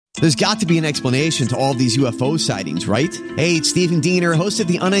There's got to be an explanation to all of these UFO sightings, right? Hey, it's Stephen Diener, host of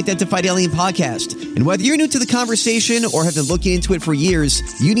the Unidentified Alien Podcast. And whether you're new to the conversation or have been looking into it for years,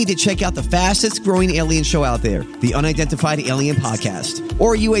 you need to check out the fastest growing alien show out there, the Unidentified Alien Podcast,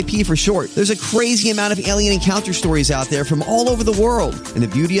 or UAP for short. There's a crazy amount of alien encounter stories out there from all over the world. And the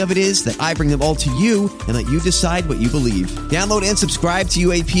beauty of it is that I bring them all to you and let you decide what you believe. Download and subscribe to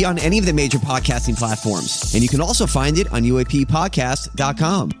UAP on any of the major podcasting platforms. And you can also find it on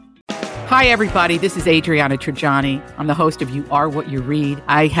UAPpodcast.com. Hi, everybody. This is Adriana Trajani. I'm the host of You Are What You Read.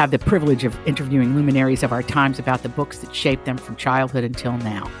 I have the privilege of interviewing luminaries of our times about the books that shaped them from childhood until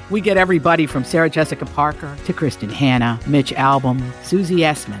now. We get everybody from Sarah Jessica Parker to Kristen Hanna, Mitch Albom, Susie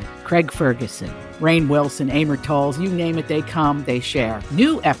Essman, Craig Ferguson, Rainn Wilson, Amor Tolls, you name it, they come, they share.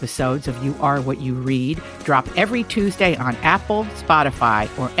 New episodes of You Are What You Read drop every Tuesday on Apple, Spotify,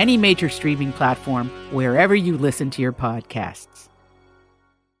 or any major streaming platform wherever you listen to your podcasts.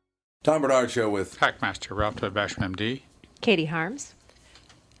 Tom Bernard Show with Hackmaster Ralph Todd Basham, MD. Katie Harms.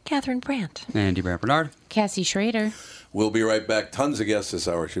 Catherine Brandt. Andy Brant Bernard. Cassie Schrader. We'll be right back. Tons of guests this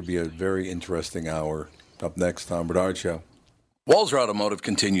hour. Should be a very interesting hour. Up next, Tom Bernard Show. Walser Automotive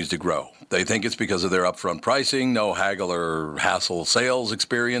continues to grow. They think it's because of their upfront pricing, no haggle or hassle sales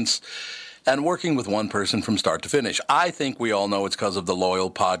experience, and working with one person from start to finish. I think we all know it's because of the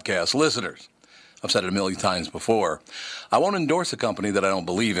loyal podcast listeners. I've said it a million times before. I won't endorse a company that I don't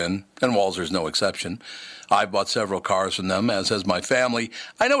believe in, and Walser's no exception. I've bought several cars from them, as has my family.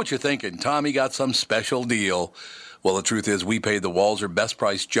 I know what you're thinking. Tommy got some special deal. Well, the truth is we paid the Walser best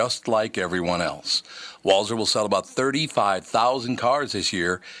price just like everyone else. Walser will sell about 35,000 cars this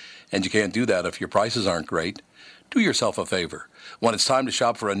year, and you can't do that if your prices aren't great. Do yourself a favor. When it's time to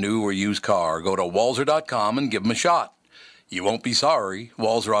shop for a new or used car, go to walser.com and give them a shot. You won't be sorry.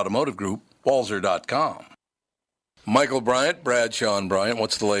 Walser Automotive Group. Walser.com. Michael Bryant, Bradshaw and Bryant,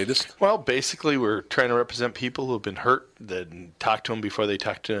 what's the latest? Well, basically, we're trying to represent people who have been hurt, then talk to them before they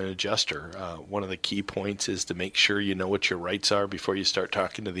talk to an adjuster. One of the key points is to make sure you know what your rights are before you start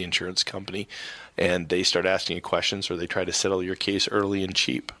talking to the insurance company, and they start asking you questions or they try to settle your case early and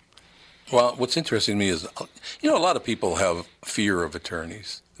cheap. Well, what's interesting to me is, a lot of people have fear of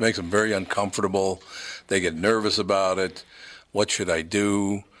attorneys. It makes them very uncomfortable. They get nervous about it. What should I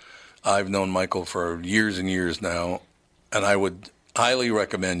do? I've known Michael for years and years now, and I would highly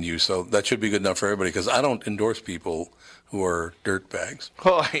recommend you. So that should be good enough for everybody, because I don't endorse people who are dirtbags.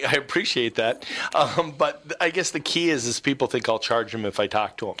 Well, I appreciate that. But I guess the key is people think I'll charge them if I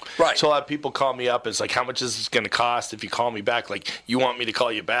talk to them. Right. So a lot of people call me up. It's like, how much is this going to cost if you call me back? Like, you want me to call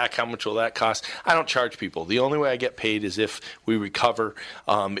you back? How much will that cost? I don't charge people. The only way I get paid is if we recover,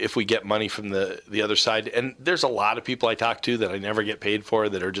 if we get money from the other side. And there's a lot of people I talk to that I never get paid for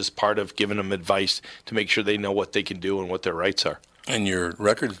that are just part of giving them advice to make sure they know what they can do and what their rights are. And your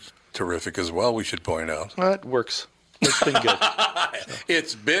record's terrific as well, we should point out. Well, it works. It's been good.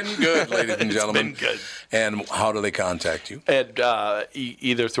 It's been good, ladies and gentlemen. It's been good. And how do they contact you? And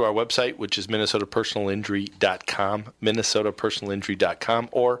either through our website, which is minnesotapersonalinjury.com, minnesotapersonalinjury.com,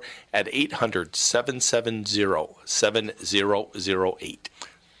 or at 800-770-7008.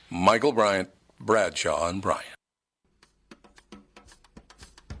 Michael Bryant, Bradshaw and Bryant.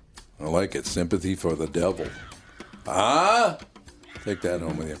 I like it. Sympathy for the devil. Take that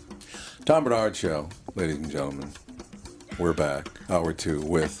home with you. Tom Bernard Show, ladies and gentlemen. We're back, hour 2,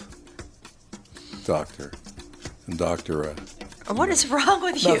 with Dr. What is wrong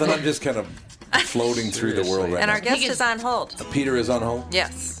with you? Nothing, I'm just kind of floating through the world right now. And our guest is on hold. Peter is on hold?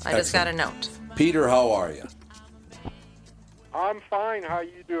 Yes, I just got a note. Peter, how are you? I'm fine. How are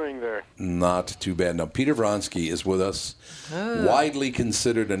you doing there? Not too bad. Now, Peter Vronsky is with us, widely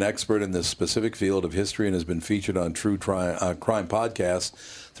considered an expert in this specific field of history, and has been featured on true crime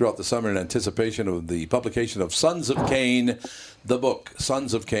podcasts throughout the summer in anticipation of the publication of Sons of Cain, the book,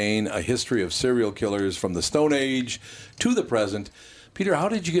 Sons of Cain, A History of Serial Killers from the Stone Age to the Present. Peter, how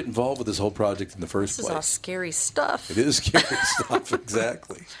did you get involved with this whole project in the first place? This is all scary stuff. It is scary stuff,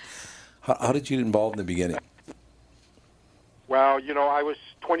 exactly. How did you get involved in the beginning? Well, I was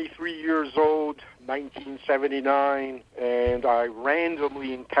 23 years old, 1979, and I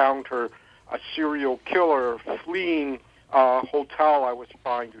randomly encountered a serial killer fleeing a hotel I was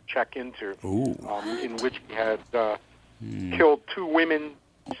trying to check into, in which he had killed 2 women,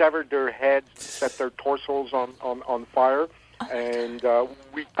 severed their heads, set their torsos on fire, and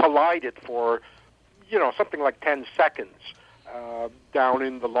we collided for, something like 10 seconds down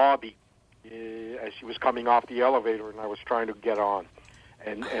in the lobby as he was coming off the elevator and I was trying to get on.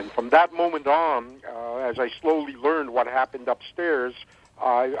 And from that moment on, as I slowly learned what happened upstairs,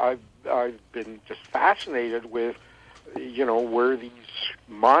 I've been just fascinated with where these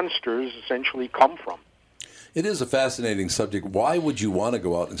monsters essentially come from. It is a fascinating subject. Why would you want to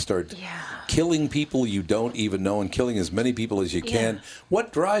go out and start killing people you don't even know and killing as many people as you can?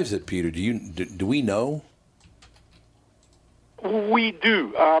 What drives it, Peter? Do we know? We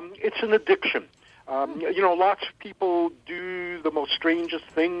do. It's an addiction. Lots of people do the most strangest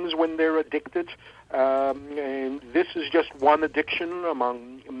things when they're addicted, and this is just one addiction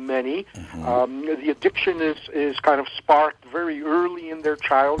among many. The addiction is kind of sparked very early in their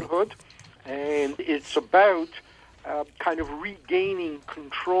childhood, and it's about kind of regaining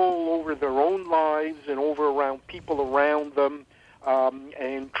control over their own lives and around people around them,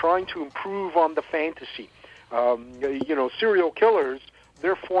 and trying to improve on the fantasy. Serial killers,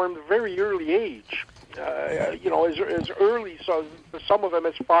 they're formed very early age. As early, so some of them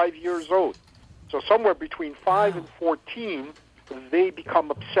as 5 years old. So somewhere between 5 and 14, they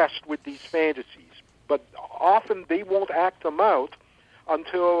become obsessed with these fantasies. But often they won't act them out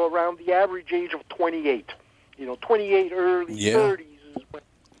until around the average age of 28. 28, early 30s is when,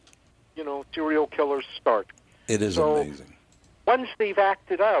 serial killers start. It is amazing. Once they've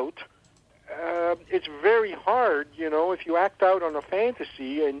acted out, it's very hard, if you act out on a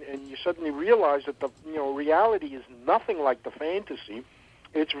fantasy and you suddenly realize that the reality is nothing like the fantasy,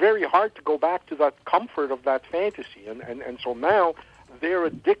 it's very hard to go back to that comfort of that fantasy. And so now they're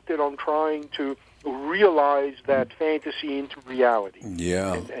addicted on trying to realize that fantasy into reality.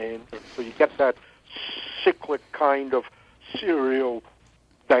 Yeah. And so you get that cyclic kind of serial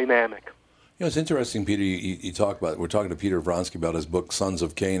dynamic. It's interesting, Peter, we're talking to Peter Vronsky about his book, Sons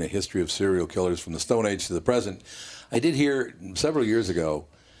of Cain, A History of Serial Killers from the Stone Age to the Present. I did hear several years ago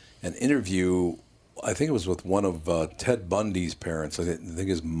an interview, I think it was with one of Ted Bundy's parents, I think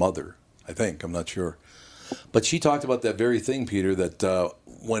his mother, I'm not sure. But she talked about that very thing, Peter, that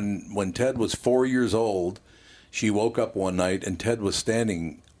when Ted was 4 years old, she woke up one night and Ted was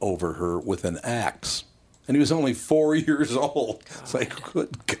standing over her with an axe. And he was only 4 years old. It's like,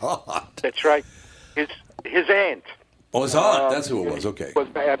 good God. That's right. His aunt. Oh, his aunt. That's who it was. Okay.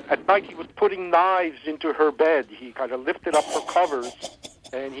 At night, he was putting knives into her bed. He kind of lifted up her covers,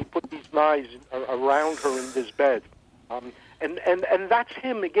 and he put these knives around her in this bed. And that's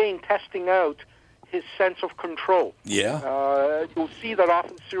him, again, testing out his sense of control. Yeah. You'll see that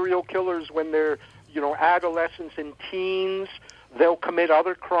often serial killers, when they're, adolescents and teens, they'll commit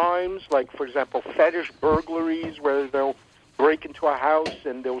other crimes, like, for example, fetish burglaries, where they'll break into a house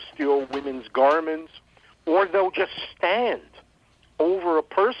and they'll steal women's garments, or they'll just stand over a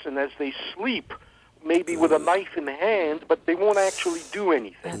person as they sleep, maybe with a knife in hand, but they won't actually do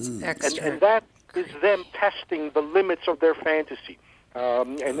anything. That's extra. And that is them testing the limits of their fantasy.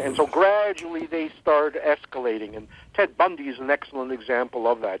 And so gradually they start escalating. And Ted Bundy is an excellent example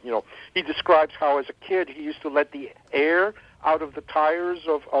of that. He describes how as a kid he used to let the air out of the tires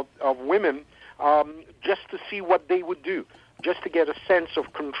of women just to see what they would do, just to get a sense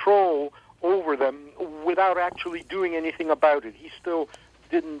of control over them without actually doing anything about it. He still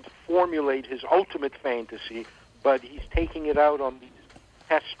didn't formulate his ultimate fantasy, but he's taking it out on these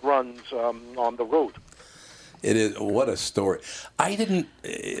test runs on the road. It is. What a story. I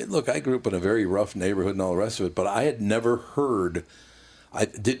grew up in a very rough neighborhood and all the rest of it, but I had never heard...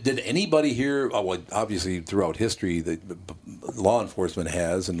 Did anybody here, obviously throughout history, the law enforcement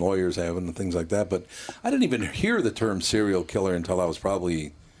has and lawyers have and things like that, but I didn't even hear the term serial killer until I was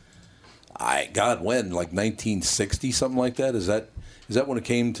probably, like 1960, something like that? Is that when it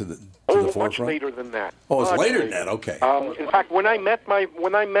came to the forefront? Much later than that. Oh, it's later than that, okay. In fact, when I met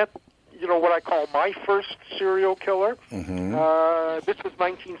what I call my first serial killer, this was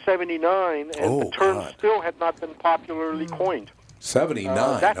 1979, and the term still had not been popularly coined.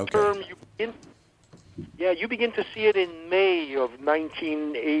 79, that okay. term, you begin to see it in May of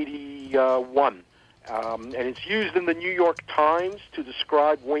 1981. And it's used in the New York Times to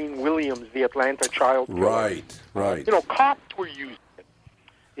describe Wayne Williams, the Atlanta child killer. Right. Cops were using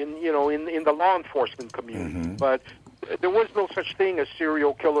it in the law enforcement community. But there was no such thing as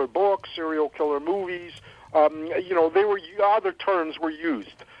serial killer books, serial killer movies. Other terms were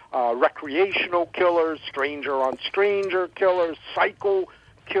used. Recreational killers, stranger-on-stranger killers, psycho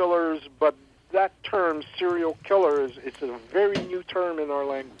killers, but that term, serial killer, it's a very new term in our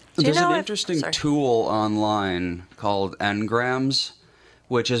language. There's an interesting tool online called Ngrams,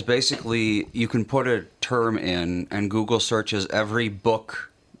 which is basically you can put a term in, and Google searches every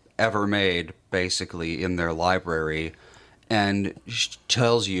book ever made, basically, in their library, and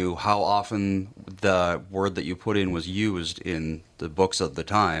tells you how often the word that you put in was used in the books of the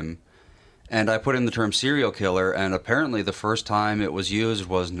time. And I put in the term serial killer, and apparently the first time it was used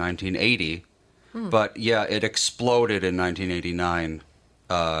was 1980. But yeah, it exploded in 1989.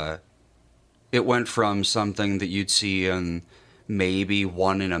 It went from something that you'd see in maybe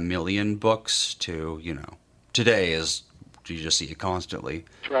 1 in a million books to, today is you just see it constantly.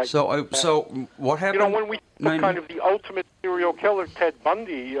 That's right. So what happened? When we took kind of the ultimate serial killer, Ted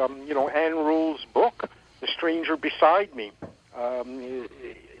Bundy, Ann Rule's book, The Stranger Beside Me,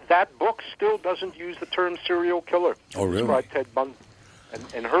 that book still doesn't use the term serial killer to describe Ted Bundy.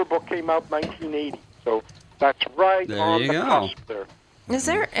 And her book came out in 1980. So that's right on the cusp there. Is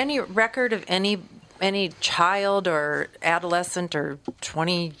there any record of any child or adolescent or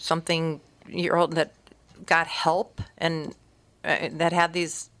 20-something-year-old that got help and that had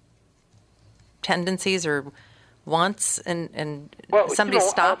these tendencies or wants, and somebody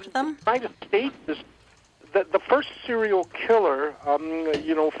stopped them? The United States is the first serial killer,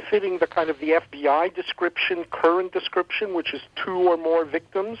 fitting the kind of the FBI description, current description, which is 2 or more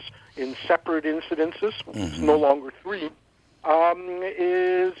victims in separate incidences, it's no longer 3,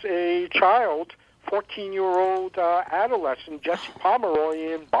 is a child, 14-year-old adolescent, Jesse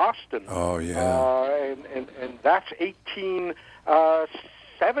Pomeroy in Boston. Oh, yeah. And that's 1870s.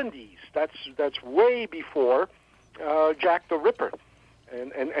 That's way before Jack the Ripper.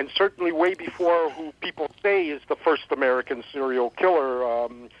 And certainly way before who people say is the first American serial killer,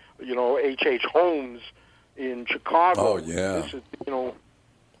 H.H. Holmes in Chicago. Oh, yeah. This is,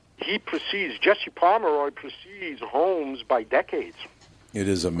 Jesse Pomeroy precedes Holmes by decades. It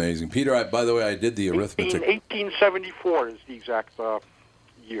is amazing. Peter, by the way, I did the arithmetic. 1874 is the exact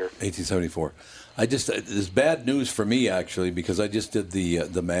year. 1874. There's bad news for me, actually, because I just did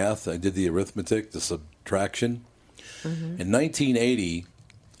the math. I did the arithmetic, the subtraction. In 1980,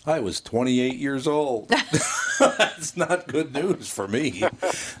 I was 28 years old. That's not good news for me.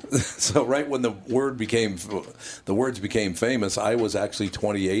 So right when the words became famous, I was actually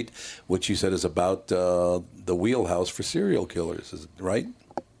 28, which you said is about the wheelhouse for serial killers, is it right?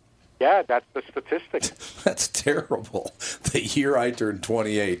 Yeah, that's the statistic. That's terrible. The year I turned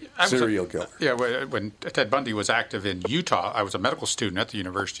 28, serial killer. Yeah, when Ted Bundy was active in Utah, I was a medical student at the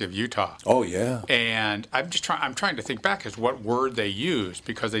University of Utah. Oh, yeah. And I'm trying to think back as what word they used,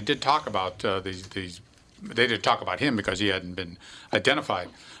 because they did talk about these. They did talk about him because he hadn't been identified,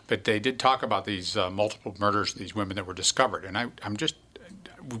 but they did talk about these multiple murders of these women that were discovered. And I'm just,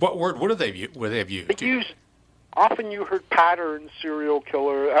 what word would they have used? Often you heard pattern killer,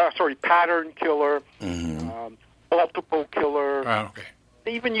 multiple killer. Oh, okay.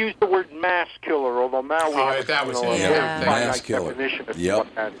 They even used the word mass killer, although now we have that was mass killer. Yep,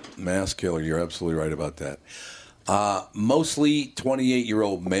 mass killer. You're absolutely right about that. Mostly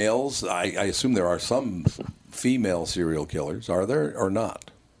 28-year-old males. I assume there are some female serial killers. Are there or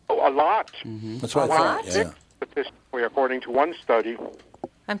not? Oh, a lot. That's what I thought. Yeah. Statistically, according to one study.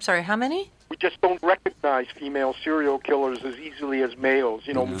 I'm sorry, how many? We just don't recognize female serial killers as easily as males.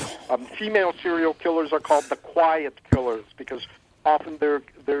 Female serial killers are called the quiet killers because often they're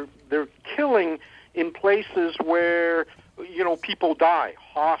killing in places where people die,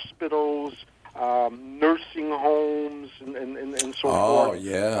 hospitals, nursing homes, and so forth. Oh,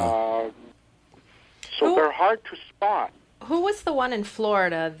 yeah. So they're hard to spot. Who was the one in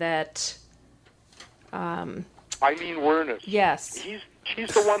Florida that... Eileen Wuornos. Yes.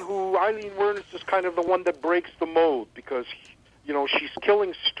 She's the one Eileen Wuornos is kind of the one that breaks the mold because, she's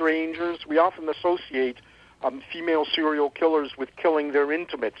killing strangers. We often associate female serial killers with killing their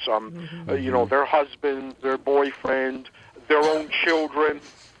intimates, their husband, their boyfriend, their own children,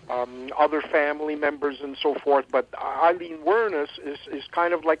 other family members, and so forth. But Eileen Wuornos is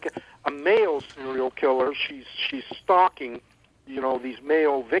kind of like a male serial killer. She's stalking, these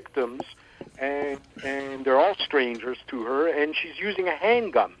male victims. And they're all strangers to her, and she's using a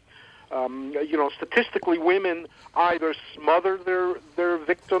handgun. Statistically, women either smother their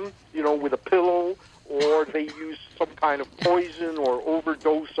victim, with a pillow, or they use some kind of poison or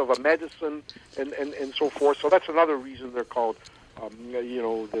overdose of a medicine, and so forth. So that's another reason they're called,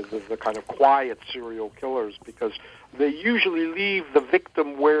 the kind of quiet serial killers, because they usually leave the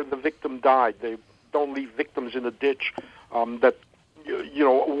victim where the victim died. They don't leave victims in a ditch that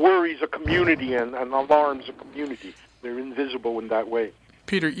worries a community and alarms a community. They're invisible in that way.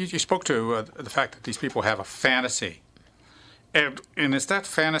 Peter, you spoke to the fact that these people have a fantasy. And is that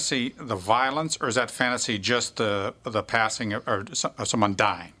fantasy the violence, or is that fantasy just the passing of someone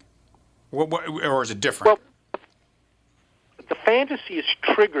dying? Or is it different? Well, the fantasy is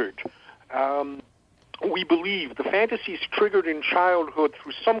triggered. We believe the fantasy is triggered in childhood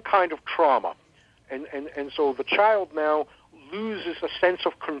through some kind of trauma. And so the child now loses a sense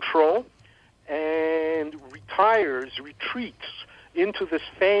of control and retreats into this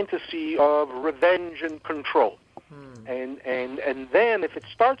fantasy of revenge and control. And then if it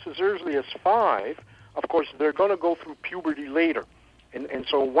starts as early as 5, of course, they're going to go through puberty later. And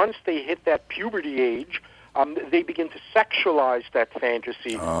so once they hit that puberty age, they begin to sexualize that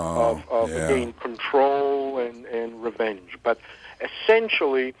fantasy of again, control and revenge. But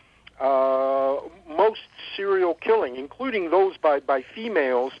essentially, most serial killing, including those by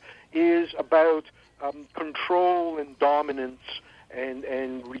females, is about control and dominance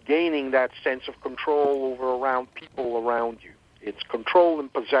and regaining that sense of control over around people around you. It's control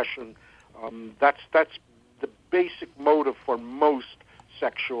and possession. That's the basic motive for most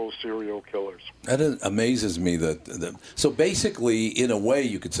sexual serial killers. That amazes me. So basically, in a way,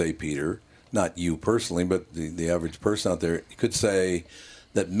 you could say, Peter, not you personally, but the average person out there, you could say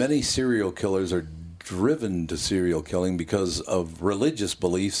that many serial killers are driven to serial killing because of religious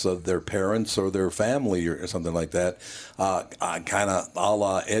beliefs of their parents or their family or something like that, kind of a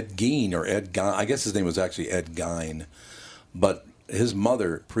la Ed Gein or Ed Gein. I guess his name was actually Ed Gein, but his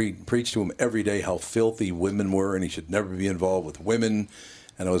mother preached to him every day how filthy women were and he should never be involved with women,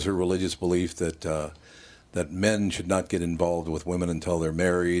 and it was her religious belief that that men should not get involved with women until they're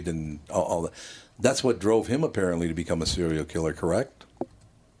married, and all that. That's what drove him apparently to become a serial killer, correct?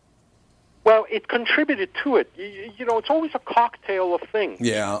 Well, it contributed to it. You know, it's always a cocktail of things.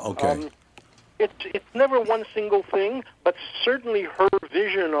 Yeah, okay. It's never one single thing, but certainly her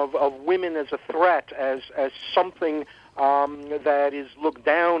vision of women as a threat, as something that is looked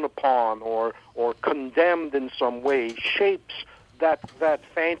down upon or condemned in some way, shapes that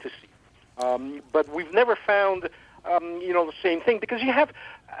fantasy. But we've never found, the same thing, because you have,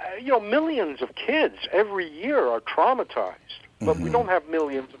 millions of kids every year are traumatized, but we don't have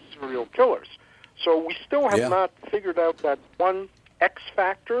millions of serial killers. So we still have not figured out that one X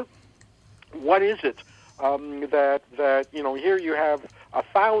factor. What is it that here you have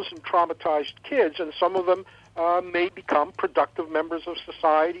 1,000 traumatized kids, and some of them may become productive members of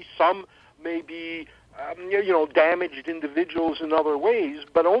society. Some may be, damaged individuals in other ways,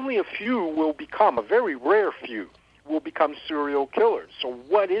 but only a few will become, a very rare few, will become serial killers. So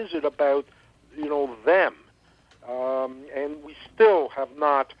what is it about, them? And we still have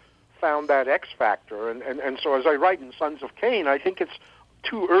not found that X factor. And so as I write in Sons of Cain, I think it's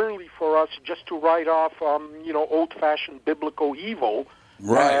too early for us just to write off, old-fashioned biblical evil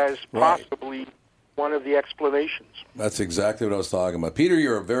as possibly one of the explanations. That's exactly what I was talking about. Peter,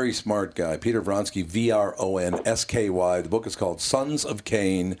 you're a very smart guy. Peter Vronsky, Vronsky. The book is called Sons of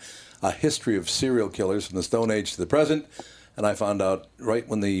Cain, A History of Serial Killers from the Stone Age to the Present. And I found out right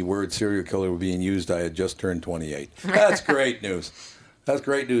when the word serial killer was being used, I had just turned 28. That's great news. That's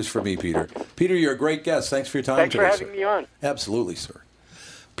great news for me, Peter. Peter, you're a great guest. Thanks for your time today, Thanks for having me on. Absolutely, sir.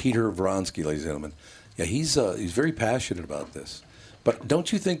 Peter Vronsky, ladies and gentlemen. Yeah, he's very passionate about this. But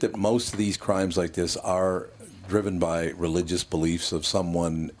don't you think that most of these crimes like this are driven by religious beliefs of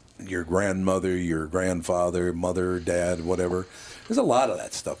someone, your grandmother, your grandfather, mother, dad, whatever? There's a lot of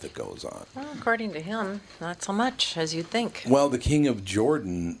that stuff that goes on. Well, according to him, not so much as you'd think. Well, the king of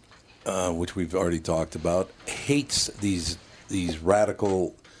Jordan, which we've already talked about, hates these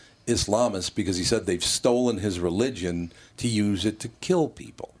radical Islamists because he said they've stolen his religion to use it to kill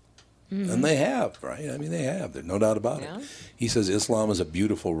people. Mm-hmm. And they have, right? I mean, they have. There's no doubt about it. He says Islam is a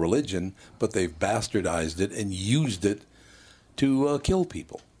beautiful religion, but they've bastardized it and used it to kill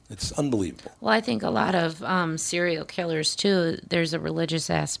people. It's unbelievable. Well, I think a lot of serial killers, too, there's a religious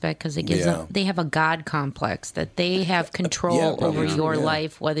aspect because it gives them, they have a God complex that they have control over your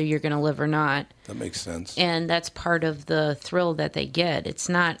life, whether you're going to live or not. That makes sense. And that's part of the thrill that they get. It's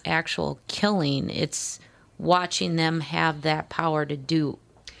not actual killing. It's watching them have that power to do,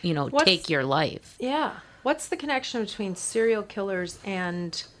 take your life. Yeah. What's the connection between serial killers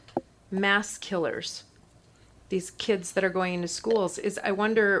and mass killers? These kids that are going into schools I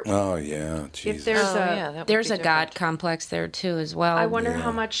wonder. Oh yeah, if there's a God complex there too as well. I wonder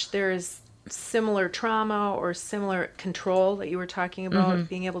how much there is similar trauma or similar control that you were talking about,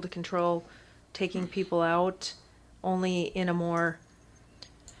 being able to control taking people out, only in a more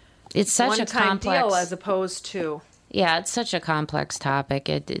it's such a complex deal as opposed to. Yeah, it's such a complex topic.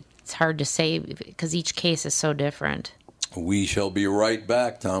 It's hard to say because each case is so different. We shall be right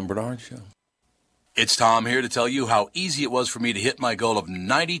back, Tom Bernard Show. It's Tom here to tell you how easy it was for me to hit my goal of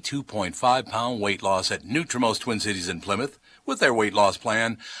 92.5-pound weight loss at Nutrimost Twin Cities in Plymouth. With their weight loss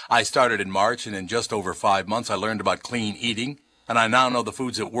plan, I started in March, and in just over 5 months, I learned about clean eating, and I now know the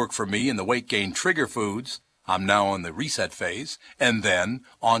foods that work for me and the weight gain trigger foods. I'm now in the reset phase, and then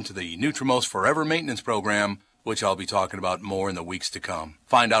on to the Nutrimost Forever Maintenance Program, which I'll be talking about more in the weeks to come.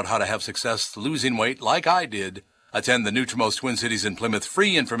 Find out how to have success losing weight like I did Attend the Nutrimost Twin Cities in Plymouth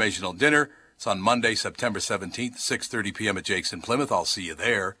free informational dinner. It's on Monday, September 17th, 6:30 p.m. at Jake's in Plymouth. I'll see you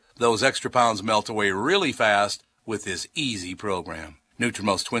there. Those extra pounds melt away really fast with this easy program.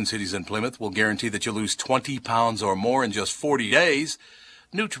 Nutrimost Twin Cities in Plymouth will guarantee that you lose 20 pounds or more in just 40 days.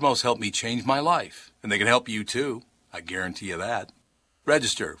 Nutrimost helped me change my life, and they can help you too. I guarantee you that.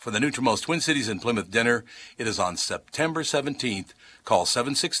 Register for the Nutrimost Twin Cities in Plymouth dinner. It is on September 17th. Call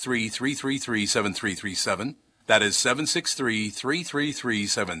 763-333-7337. That is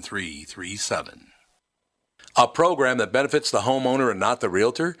 763-333-7337. A program that benefits the homeowner and not the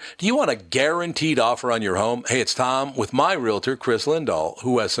realtor? Do you want a guaranteed offer on your home? Hey, it's Tom with my realtor, Chris Lindahl,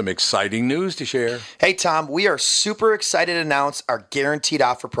 who has some exciting news to share. Hey, Tom, we are super excited to announce our guaranteed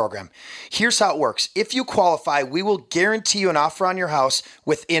offer program. Here's how it works. If you qualify, we will guarantee you an offer on your house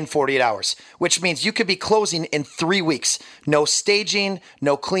within 48 hours, which means you could be closing in 3 weeks. No staging,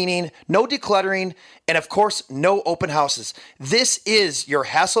 no cleaning, no decluttering, and of course, no open houses. This is your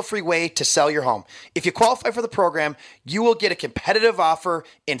hassle-free way to sell your home. If you qualify for the program, you will get a competitive offer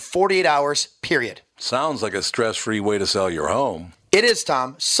in 48 hours, period. Sounds like a stress-free way to sell your home. It is,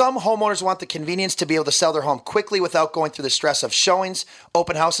 Tom. Some homeowners want the convenience to be able to sell their home quickly without going through the stress of showings,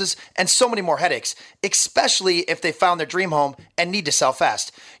 open houses, and so many more headaches, especially if they found their dream home and need to sell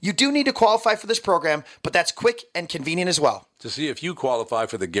fast. You do need to qualify for this program, but that's quick and convenient as well. To see if you qualify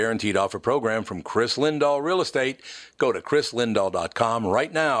for the Guaranteed Offer program from Chris Lindahl Real Estate, go to chrislindahl.com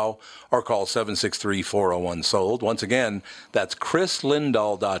right now or call 763-401-SOLD. Once again, that's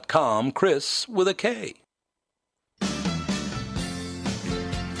chrislindahl.com, Chris with a K.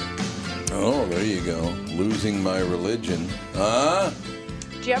 Oh, there you go. Losing my religion. Huh?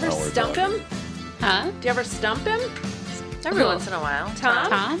 Do you ever stump him? Huh? Do you ever stump him? Every once in a while.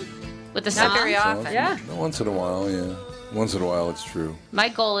 Tom? With the song? Not very often. Yeah. Once in a while, yeah. Once in a while, it's true. My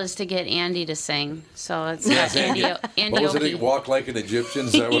goal is to get Andy to sing, so it's Yes, Andy. What was it? Walk like an Egyptian?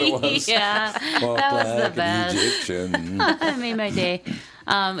 Is that what it was? Yeah, Walk that was like the best. An Egyptian. That made my day.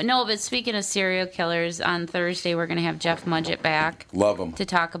 No, but speaking of serial killers, on Thursday we're going to have Jeff Mudgett back. Love him. To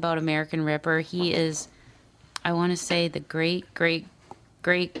talk about American Ripper. He is, I want to say, the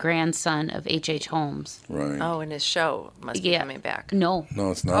great-great-great-grandson of H.H. Holmes. Right. Oh, and his show must be coming back. No,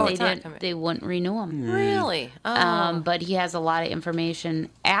 it's not. They wouldn't renew him. Really? Oh. But he has a lot of information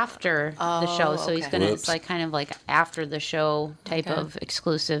after the show, so he's gonna. It's like kind of like after the show type of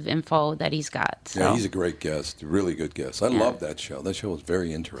exclusive info that he's got. So. Yeah, he's a great guest, really good guest. I love that show. That show was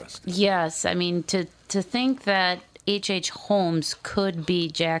very interesting. Yes, I mean to think that H.H. Holmes could be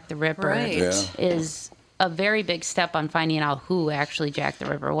Jack the Ripper is a very big step on finding out who actually Jack the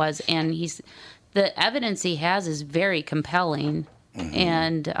Ripper was, and the evidence he has is very compelling. Mm-hmm.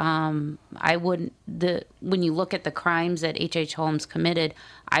 And when you look at the crimes that H.H. Holmes committed,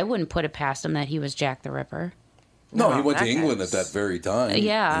 I wouldn't put it past him that he was Jack the Ripper. No, he went to England at that very time.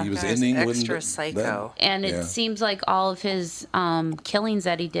 Yeah. He was in England. Extra psycho. And it seems like all of his killings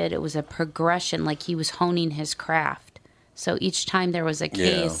that he did, it was a progression, like he was honing his craft. So each time there was a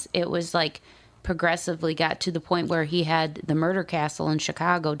case, it was like progressively got to the point where he had the murder castle in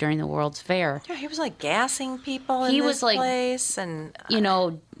Chicago during the World's Fair. Yeah, he was like gassing people in this place and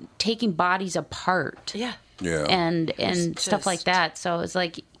taking bodies apart. Yeah. Yeah. And stuff like that. So it's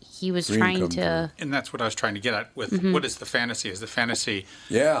like he was trying to. And that's what I was trying to get at with what is the fantasy? Is the fantasy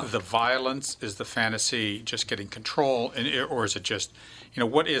the violence? Is the fantasy just getting control? Or is it just,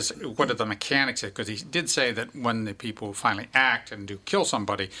 what are the mechanics? Because he did say that when the people finally act and do kill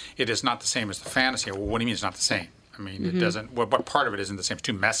somebody, it is not the same as the fantasy. Well, what do you mean it's not the same? I mean, it doesn't. What part of it isn't the same? It's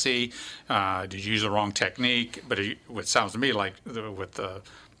too messy. Did you use the wrong technique? But it sounds to me like with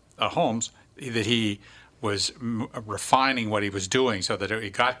Holmes that he was refining what he was doing so that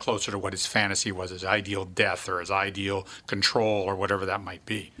it got closer to what his fantasy was, his ideal death or his ideal control or whatever that might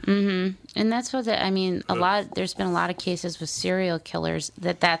be. Mm-hmm. And that's what there's been a lot of cases with serial killers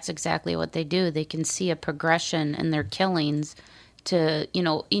that's exactly what they do. They can see a progression in their killings to,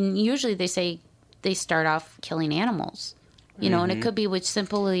 and usually they say they start off killing animals. And it could be which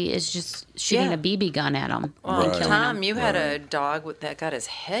simply is just shooting a BB gun at them. Well, Tom, you had a dog that got his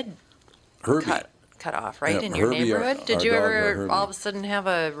head cut off, right, in your neighborhood? Did you ever all of a sudden have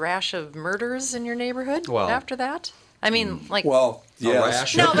a rash of murders in your neighborhood after that? I mean, like... Well,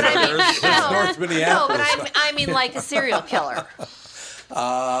 yes. No, but I mean... North Minneapolis. No, but I mean like a serial killer.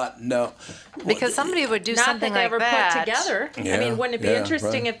 No. Because somebody would do something like that. Not that they ever put together. Yeah, I mean, wouldn't it be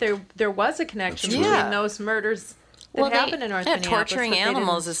interesting if there was a connection between those murders that happened in North Minneapolis. Torturing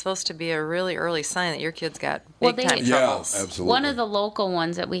animals is supposed to be a really early sign that your kid's got big time troubles. Yeah, absolutely. One of the local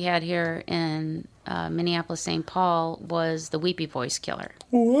ones that we had here in Minneapolis, St. Paul, was the Weepy Voice Killer.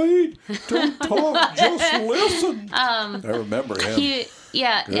 Wait, don't talk, just listen. I remember him.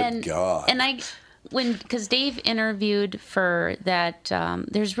 Good God. And because Dave interviewed for that,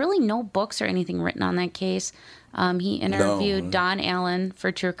 there's really no books or anything written on that case. He interviewed Don Allen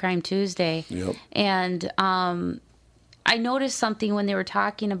for True Crime Tuesday. Yep. And I noticed something when they were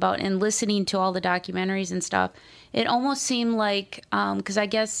talking about and listening to all the documentaries and stuff. It almost seemed like, because I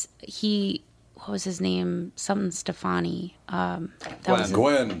guess what was his name? Something Stefani.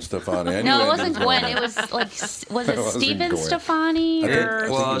 Gwen Stefani. No, it wasn't Gwen. It was was it Stephen Stefani? It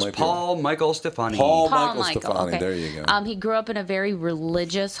was Paul Michael Stefani. Paul Michael Stefani. Okay. There you go. He grew up in a very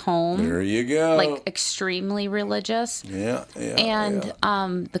religious home. There you go. Like extremely religious. Yeah. And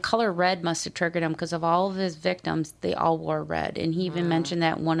the color red must have triggered him because of all of his victims, they all wore red. And he even mentioned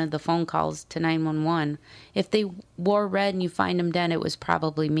that in one of the phone calls to 911. If they wore red and you find them dead, it was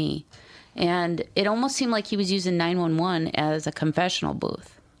probably me. And it almost seemed like he was using 911 as a confessional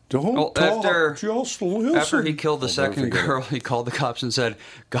booth. Just listen. After he killed the second girl, he called the cops and said,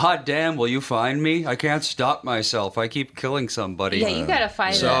 "God damn, will you find me? I can't stop myself. I keep killing somebody." Yeah, you gotta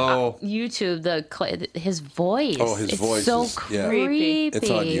find YouTube his voice. Oh, his voice is so is creepy. It's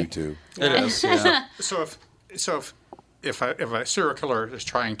on YouTube. It is. Yeah. So if a serial killer is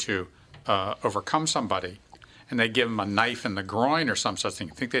trying to overcome somebody, and they give him a knife in the groin or some such thing,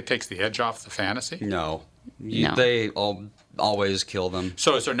 you think that takes the edge off the fantasy? No. They always kill them.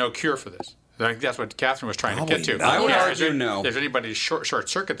 So is there no cure for this? I think that's what Catherine was trying to get to. I would argue no. If anybody short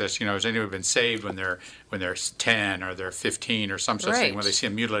circuit this, has anyone been saved when they're 10 or they're 15 or some such thing, when they see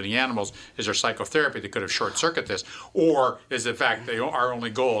them mutilating animals? Is there psychotherapy that could have short circuit this, or is it the fact that our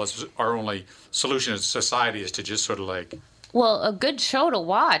only goal is our only solution as a society is to just sort of like? Well, a good show to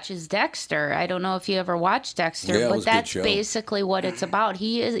watch is Dexter. I don't know if you ever watched Dexter, but that's basically what it's about.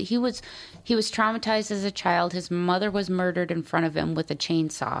 He was traumatized as a child. His mother was murdered in front of him with a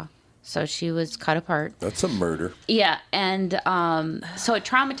chainsaw. So she was cut apart. That's a murder. Yeah, and so it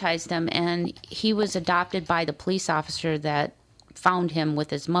traumatized him, and he was adopted by the police officer that found him with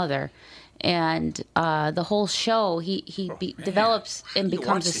his mother. And the whole show, he develops and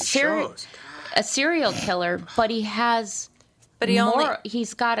becomes a serial killer, but he has... But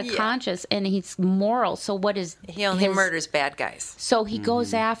he's got a conscience and he's moral. So what is he only murders bad guys? So he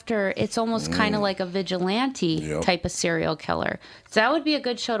goes after. It's almost kind of like a vigilante type of serial killer. So that would be a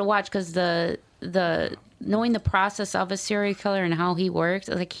good show to watch because the knowing the process of a serial killer and how he works,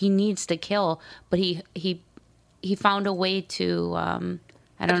 like he needs to kill, but he found a way to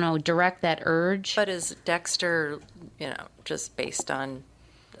I don't know, direct that urge. But is Dexter, just based on?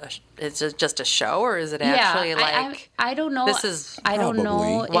 Is it just a show, or is it actually I don't know. I don't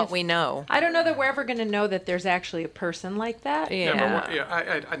know what we know. I don't know that we're ever going to know that there's actually a person like that.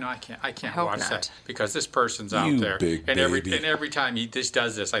 I know I can't watch that because this person's out there, and every time he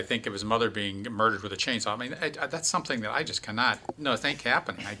does this, I think of his mother being murdered with a chainsaw. I mean, that's something that I just cannot think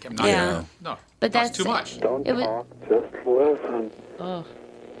happening. I'm not. No, but that's too much. Don't talk, just listen. Oh.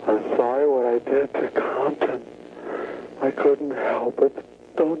 I'm sorry what I did to Compton. I couldn't help it.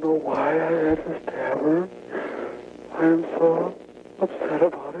 Don't know why I had to stab her. I am so upset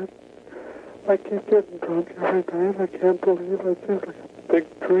about it. I keep getting drunk every night. I can't believe it. It's just like a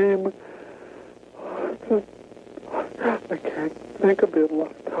big dream. I can't think of being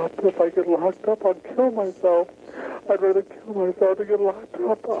locked up. If I get locked up, I'll kill myself. I'd rather kill myself than get locked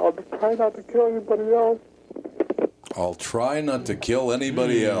up. I'll try not to kill anybody else. I'll try not to kill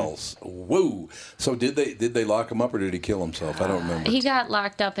anybody else. Woo! So did they lock him up or did he kill himself? I don't remember. He got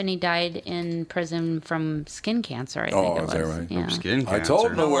locked up and he died in prison from skin cancer. I think it was. Oh, is that right? Yeah. Skin cancer. I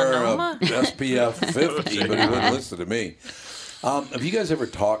told him to wear SPF 50, but he wouldn't listen to me. Have you guys ever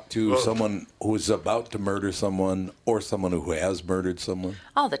talked to someone who's about to murder someone or someone who has murdered someone?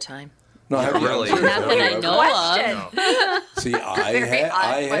 All the time. No, I really. Not that I know of. See,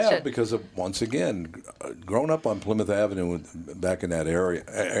 I have because of, once again, growing up on Plymouth Avenue back in that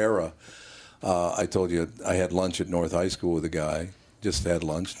era, I told you I had lunch at North High School with a guy. Just had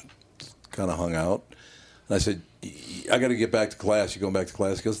lunch, kind of hung out. And I said, I got to get back to class. You going back to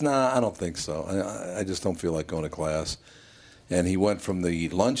class? He goes, nah, I don't think so. I just don't feel like going to class. And he went from the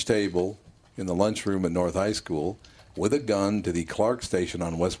lunch table in the lunchroom at North High School with a gun to the Clark Station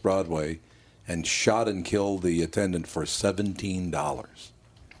on West Broadway and shot and killed the attendant for $17.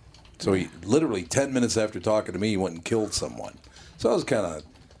 So he literally 10 minutes after talking to me, he went and killed someone. So I was kind of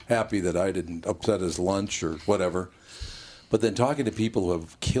happy that I didn't upset his lunch or whatever. But then talking to people who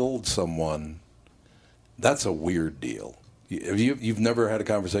have killed someone, That's a weird deal. You've never had a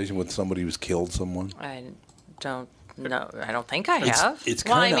conversation with somebody who's killed someone? I don't know. I don't think I have. It's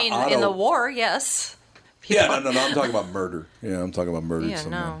well, I mean, in the war, yes. Yeah, no. I'm talking about murder. Yeah, I'm talking about murder. Yeah,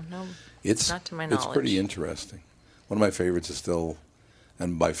 someone. no. It's not to my knowledge. It's pretty interesting. One of my favorites is still,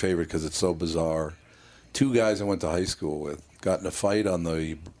 and my favorite because it's so bizarre. 2 guys I went to high school with got in a fight on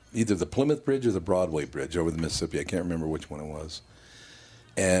either the Plymouth Bridge or the Broadway Bridge over the Mississippi. I can't remember which one it was.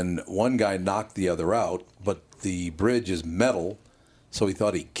 And one guy knocked the other out, but the bridge is metal, so he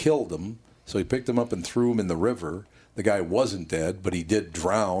thought he killed him. So he picked him up and threw him in the river. The guy wasn't dead, but he did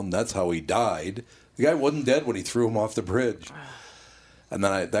drown. That's how he died. The guy wasn't dead when he threw him off the bridge. And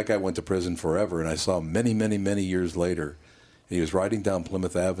then that guy went to prison forever, and I saw him many, many, many years later. And he was riding down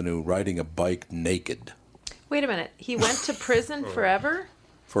Plymouth Avenue, riding a bike naked. Wait a minute. He went to prison forever?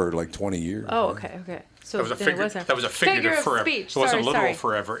 For like 20 years. Oh, okay. So that was a figurative forever. Speech. It wasn't Sorry. literal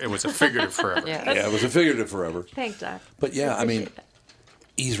forever. It was a figurative forever. Yeah, it was a figurative forever. Thanks, Doc. But yeah, I mean,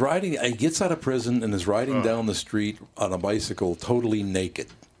 he gets out of prison and is riding down the street on a bicycle totally naked.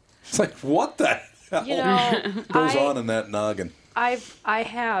 It's like, what the hell goes on in that noggin? I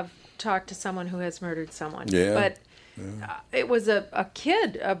have talked to someone who has murdered someone. Yeah. But it was a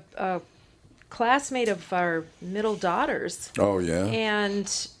kid, a classmate of our middle daughters. Oh, yeah.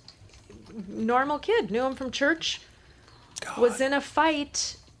 And normal kid, knew him from church. God. Was in a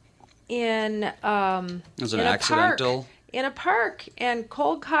fight in it was an accidental in a park and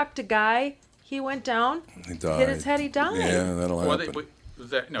cold cocked a guy. He went down. He died. Hit his head. He died. Yeah, that'll happen.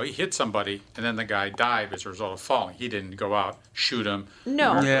 He hit somebody, and then the guy died as a result of falling. He didn't go out, shoot him.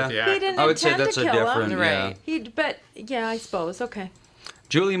 No, he didn't. I would say intend that's to a kill different. him. Yeah. I suppose. Okay.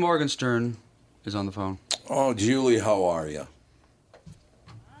 Julie Morgenstern is on the phone. Oh, Julie, how are you?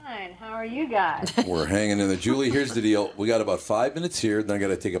 Fine. How are you guys? We're hanging in there. Julie, here's the deal. We got about 5 minutes here. Then I got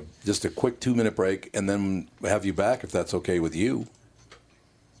to take just a quick 2-minute break, and then have you back if that's okay with you.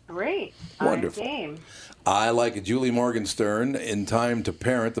 Great. Wonderful. I'm game. I like it. Julie Morgenstern, in Time to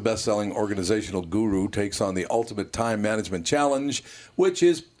Parent, the best-selling organizational guru, takes on the ultimate time management challenge, which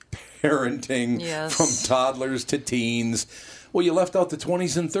is parenting from toddlers to teens. Well, you left out the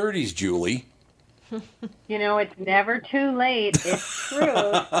 20s and 30s, Julie. You know, it's never too late. It's true.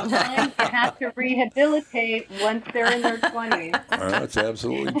 Sometimes you have to rehabilitate once they're in their 20s. That's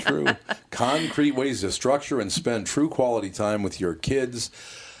absolutely true. Concrete ways to structure and spend true quality time with your kids.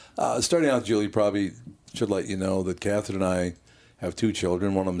 Starting out, Julie, probably should let you know that Catherine and I have 2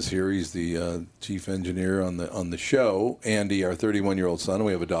 children. One of them's here. He's the chief engineer on the show. Andy, our 31-year-old son.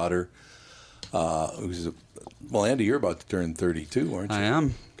 We have a daughter who's Andy, you're about to turn 32, aren't you? I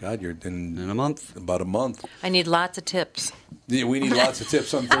am. God, you're in a month. About a month. I need lots of tips. Yeah, we need lots of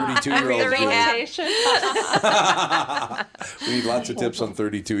tips on 32-year-olds. We need lots of tips on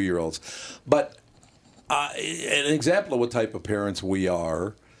 32-year-olds. But an example of what type of parents we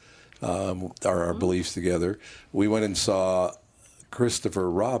are our beliefs together. We went and saw Christopher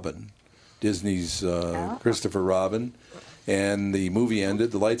Robin, Disney's Christopher Robin. And the movie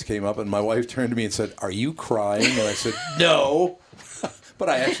ended, the lights came up, and my wife turned to me and said, "Are you crying?" And I said, "No." But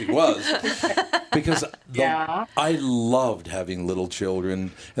I actually was. Because I loved having little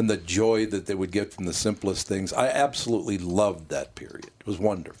children and the joy that they would get from the simplest things. I absolutely loved that period. It was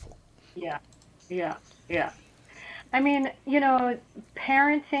wonderful. Yeah. I mean,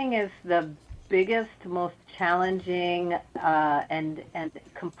 parenting is the biggest, most challenging and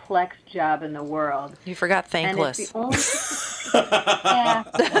complex job in the world. You forgot thankless. And it's the only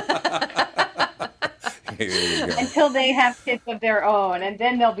until they have kids of their own, and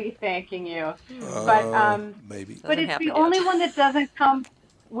then they'll be thanking you. Maybe. But it's the only one that doesn't come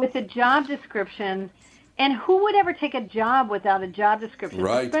with a job description. And who would ever take a job without a job description?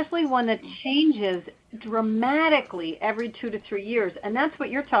 Right. Especially one that changes dramatically every 2 to 3 years. And that's what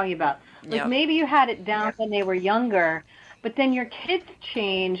you're talking about. Like maybe you had it down when they were younger, but then your kids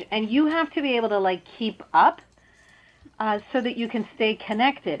change, and you have to be able to keep up so that you can stay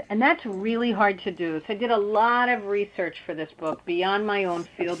connected. And that's really hard to do. So I did a lot of research for this book beyond my own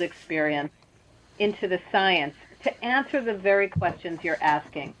field experience into the science to answer the very questions you're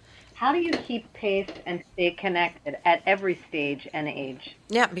asking. How do you keep pace and stay connected at every stage and age?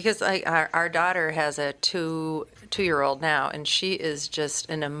 Yeah, because our daughter has a two-year-old now, and she is just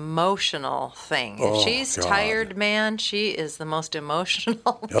an emotional thing. If she's tired, man, she is the most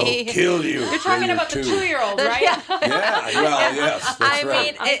emotional. He'll kill you. You're talking about the 2-year-old, right? Yeah, well, yes, that's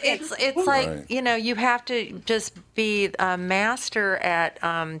right. I mean, it's like, you have to just be a master at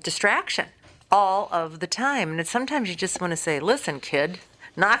distraction all of the time. And sometimes you just want to say, "Listen, kid,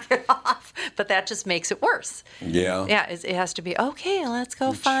 knock it off. But that just makes it worse. Yeah. Yeah, it has to be, okay, let's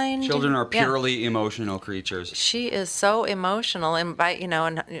go find... Children are purely emotional creatures. She is so emotional, and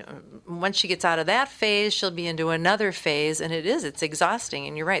once she gets out of that phase, she'll be into another phase, and it's exhausting.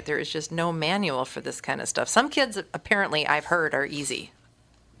 And you're right, there is just no manual for this kind of stuff. Some kids, apparently, I've heard, are easy.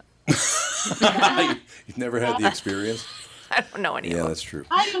 You've never had the experience? I don't know any of them. Yeah, that's true.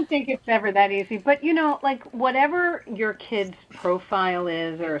 I don't think it's ever that easy. But, like whatever your kid's profile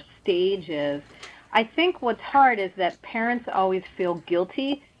is or stage is, I think what's hard is that parents always feel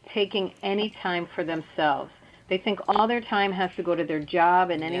guilty taking any time for themselves. They think all their time has to go to their job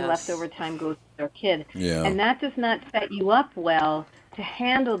and any leftover time goes to their kid. Yeah. And that does not set you up well to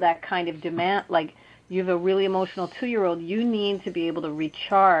handle that kind of demand. Like, you have a really emotional 2-year-old, you need to be able to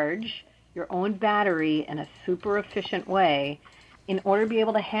recharge your own battery in a super efficient way in order to be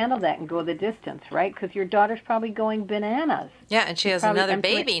able to handle that and go the distance, right? Because your daughter's probably going bananas. Yeah, and she has another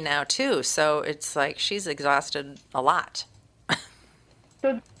baby now, too, so it's like she's exhausted a lot. So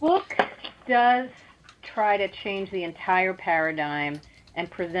the book does try to change the entire paradigm and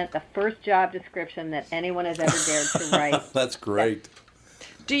present the first job description that anyone has ever dared to write. That's great.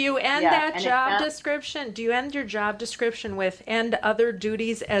 Do you end that job description? Do you end your job description with "and other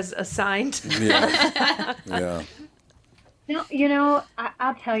duties as assigned"? Yeah. No,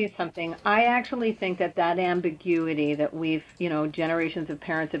 I'll tell you something. I actually think that ambiguity that we've, generations of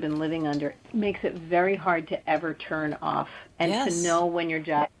parents have been living under makes it very hard to ever turn off and to know when your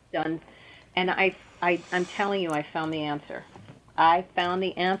job is done. And I'm telling you, I found the answer. I found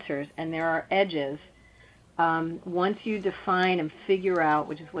the answers, and there are edges. Once you define and figure out,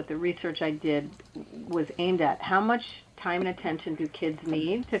 which is what the research I did was aimed at, how much time and attention do kids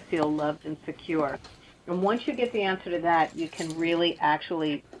need to feel loved and secure? And once you get the answer to that, you can really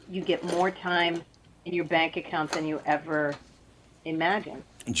you get more time in your bank account than you ever imagined.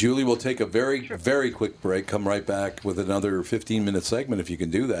 Julie, we'll take a very, very quick break, come right back with another 15-minute segment if you can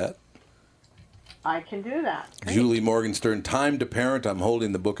do that. I can do that. Great. Julie Morgenstern, Time to Parent. I'm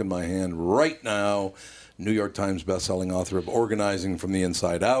holding the book in my hand right now. New York Times bestselling author of Organizing from the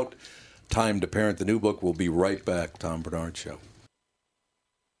Inside Out. Time to Parent, the new book. We'll be right back. Tom Bernard Show.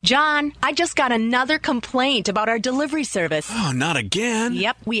 John, I just got another complaint about our delivery service. Oh, not again?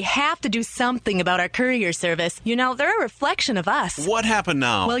 Yep, we have to do something about our courier service. They're a reflection of us. What happened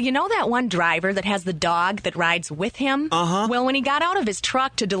now? Well, that one driver that has the dog that rides with him? Uh-huh. Well, when he got out of his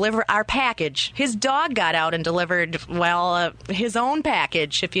truck to deliver our package, his dog got out and delivered, his own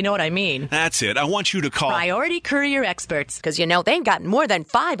package, if you know what I mean. That's it. I want you to call Priority Courier Experts, because they've got more than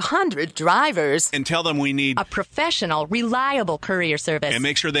 500 drivers. And tell them we need a professional, reliable courier service. And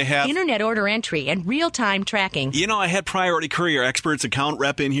make sure they have internet order entry and real-time tracking. I had Priority Courier Experts account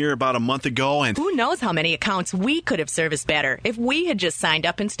rep in here about a month ago, and who knows how many accounts we could have serviced better if we had just signed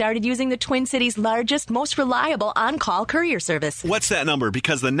up and started using the Twin Cities' largest, most reliable on-call courier service. What's that number?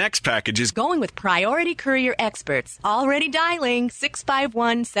 Because the next package is going with Priority Courier Experts. Already dialing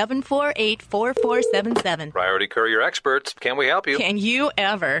 651-748-4477. Priority Courier Experts. Can we help you? Can you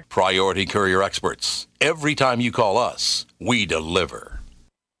ever? Priority Courier Experts. Every time you call us, we deliver.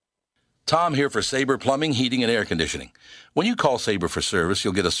 Tom here for Sabre Plumbing, Heating, and Air Conditioning. When you call Sabre for service,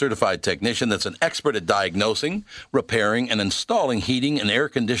 you'll get a certified technician that's an expert at diagnosing, repairing, and installing heating and air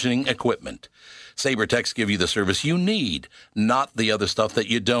conditioning equipment. Sabre Techs give you the service you need, not the other stuff that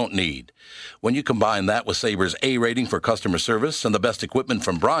you don't need. When you combine that with Sabre's A rating for customer service and the best equipment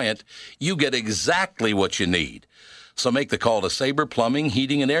from Bryant, you get exactly what you need. So make the call to Sabre Plumbing,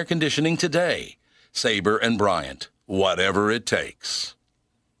 Heating, and Air Conditioning today. Sabre and Bryant, whatever it takes.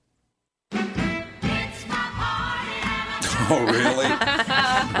 Oh, really?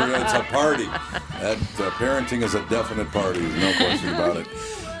 It's a party. Parenting is a definite party. There's no question about it.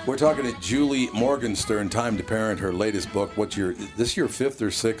 We're talking to Julie Morgenstern, Time to Parent, her latest book. This your fifth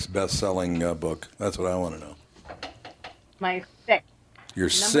or sixth best-selling book? That's what I want to know. My sixth. Your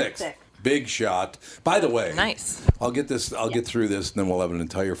sixth. Big shot. By the way, nice. I'll get through this, and then we'll have an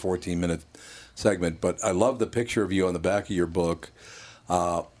entire 14-minute segment. But I love the picture of you on the back of your book.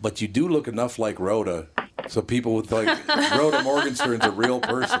 But you do look enough like Rhoda, so people would think Rhoda Morgenstern's a real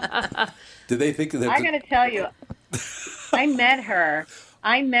person. Did they think that? I got to tell you, I met her,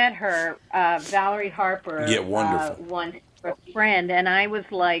 Valerie Harper. Yeah, wonderful. Once for a friend, and I was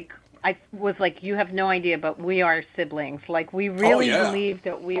like, you have no idea, but we are siblings. Like, we really believe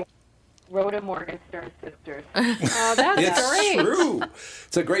that we. Rhoda Morgenstern sisters. Oh, that's great. It's true.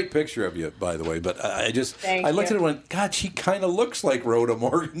 It's a great picture of you, by the way. But I looked at it and went, God, she kind of looks like Rhoda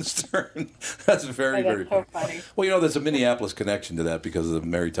Morgenstern. That's very, very so funny. Well, there's a Minneapolis connection to that because of the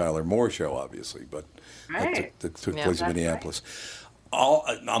Mary Tyler Moore show, obviously. But that took place in Minneapolis.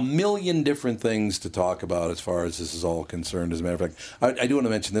 a million different things to talk about as far as this is all concerned. As a matter of fact, I do want to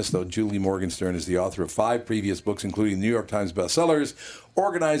mention this, though. Julie Morgenstern is the author of 5 previous books, including New York Times bestsellers,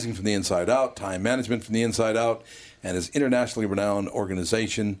 Organizing from the Inside Out, Time Management from the Inside Out, and is internationally renowned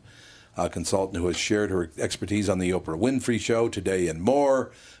organization consultant who has shared her expertise on the Oprah Winfrey Show, Today and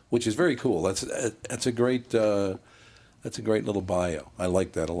More, which is very cool. That's a great little bio. I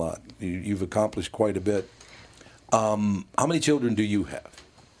like that a lot. You've accomplished quite a bit. How many children do you have?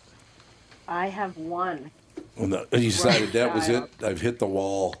 I have 1. Well, no, you decided that was it? I've hit the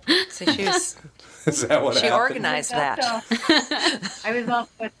wall. So is that what she happened? organized that? I was also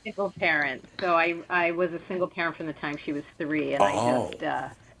a single parent. So I was a single parent from the time she was 3, and I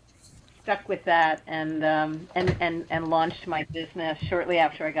just stuck with that and launched my business shortly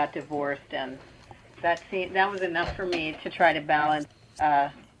after I got divorced. And that was enough for me to try to balance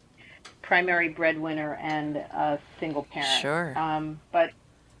primary breadwinner and a single parent. Sure. But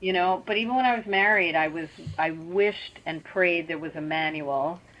even when I was married, I wished and prayed there was a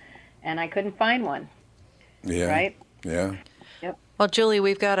manual, and I couldn't find one. Yeah. Right? Yeah. Yep. Well, Julie,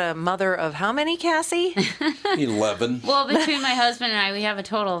 we've got a mother of how many, Cassie? 11. Well, between my husband and I, we have a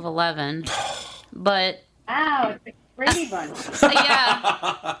total of 11. But Ow, it's a Brady bunch.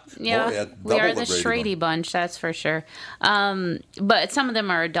 yeah, we are the Brady Schrady bunch, that's for sure. But some of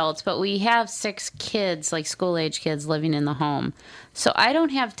them are adults. But we have 6 kids, like school-age kids, living in the home. So I don't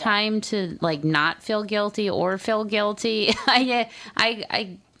have time to not feel guilty or feel guilty.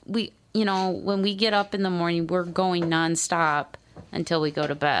 We when we get up in the morning, we're going nonstop until we go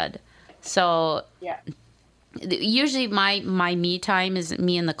to bed. So yeah. Usually my me time is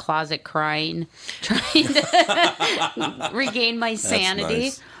me in the closet crying, trying to regain my sanity.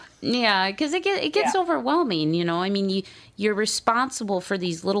 Nice. Yeah, because it gets overwhelming, I mean, you're responsible for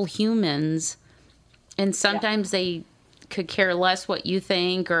these little humans, and sometimes they could care less what you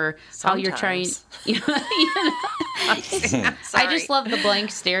think or how you're trying. I just love the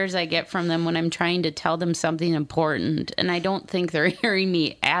blank stares I get from them when I'm trying to tell them something important, and I don't think they're hearing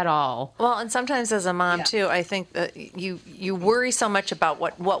me at all. Well, and sometimes as a mom too, I think that you worry so much about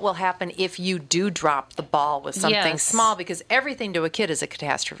what will happen if you do drop the ball with something small, because everything to a kid is a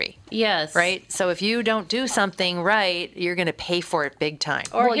catastrophe. Yes. Right? So if you don't do something right, you're going to pay for it big time.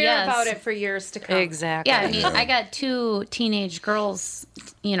 Or hear about it for years to come. Exactly. Yeah, I mean, I got 2 teenage girls,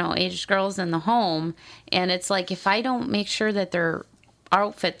 aged girls in the home, and it's like if I don't make sure that their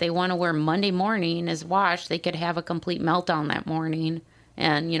outfit they want to wear Monday morning is washed, they could have a complete meltdown that morning.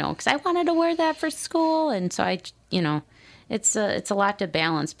 And, because I wanted to wear that for school, and so it's a lot to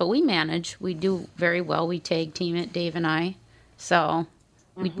balance, but we manage. We do very well. We tag team it, Dave and I. So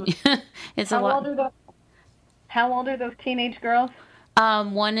it's a lot. How old are those teenage girls?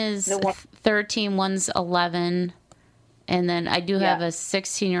 One is 13, one's 11. And then I do have a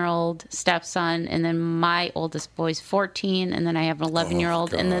 16-year-old stepson, and then my oldest boy's 14, and then I have an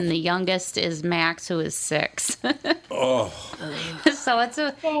 11-year-old, and then the youngest is Max, who is 6. So it's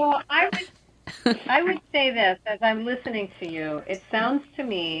a. So I would say this as I'm listening to you. It sounds to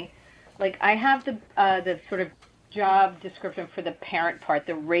me like I have the sort of job description for the parent part,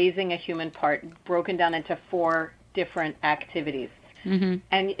 the raising a human part, broken down into 4 different activities. Mm-hmm.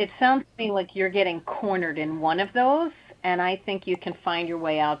 And it sounds to me like you're getting cornered in one of those. And I think you can find your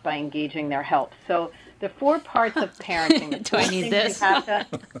way out by engaging their help. So the 4 parts of parenting. Do I need this?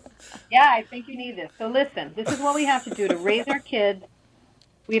 Yeah, I think you need this. So listen, this is what we have to do to raise our kids.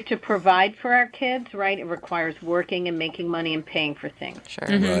 We have to provide for our kids, right? It requires working and making money and paying for things. Sure.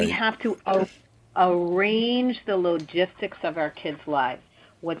 Mm-hmm. Right. We have to arrange the logistics of our kids' lives.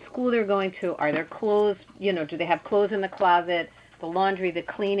 What school they're going to, are their clothes, do they have clothes in the closet, the laundry, the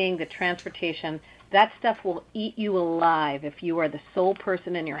cleaning, the transportation. That stuff will eat you alive if you are the sole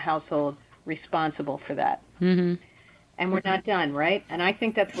person in your household responsible for that. Mm-hmm. And we're not done, right? And I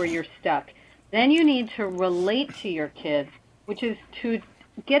think that's where you're stuck. Then you need to relate to your kids, which is to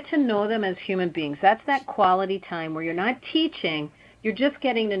get to know them as human beings. That's that quality time where you're not teaching, you're just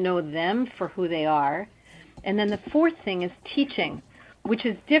getting to know them for who they are. And then the 4th thing is teaching, which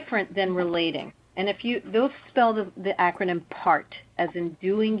is different than relating. And those spell the acronym PART, as in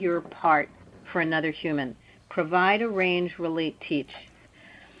doing your part for another human. Provide, arrange, relate, teach.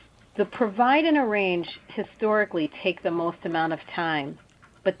 The provide and arrange historically take the most amount of time,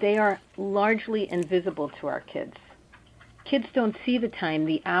 but they are largely invisible to our kids. Kids don't see the time,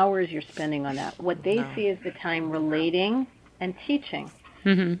 the hours you're spending on that. What they see is the time relating and teaching.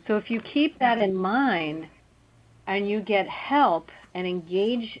 Mm-hmm. So if you keep that in mind and you get help and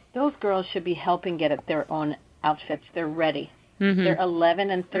engage, those girls should be helping get at their own outfits. They're ready. Mm-hmm. They're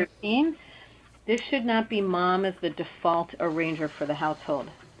 11 and 13. This should not be mom as the default arranger for the household,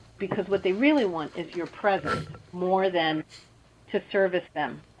 because what they really want is your presence more than to service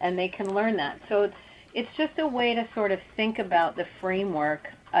them, and they can learn that. So it's just a way to sort of think about the framework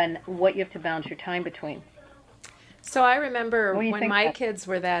and what you have to balance your time between. So I remember when my kids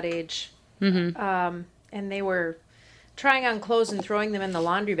were that age, and they were trying on clothes and throwing them in the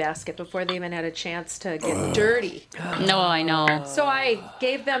laundry basket before they even had a chance to get dirty. No, I know. So I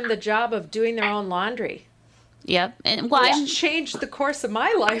gave them the job of doing their own laundry. Yep, and it changed the course of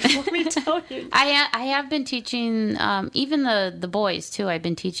my life. Let me tell you. I have been teaching even the boys too. I've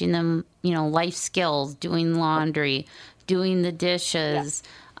been teaching them, life skills, doing laundry, doing the dishes.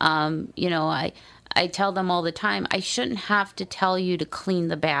 Yeah. I tell them all the time, I shouldn't have to tell you to clean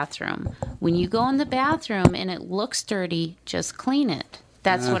the bathroom. When you go in the bathroom and it looks dirty, just clean it.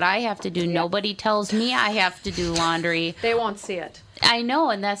 That's what I have to do. Yeah. Nobody tells me I have to do laundry. They won't see it. I know,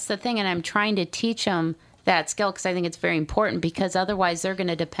 and that's the thing, and I'm trying to teach them that skill because I think it's very important, because otherwise they're going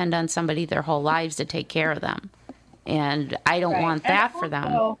to depend on somebody their whole lives to take care of them. And I don't want that for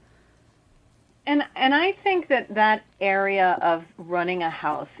them. And I think that area of running a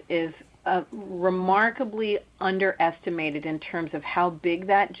house is remarkably underestimated in terms of how big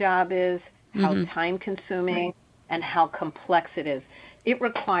that job is, how time-consuming, and how complex it is. It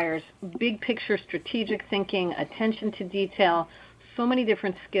requires big picture strategic thinking, attention to detail, so many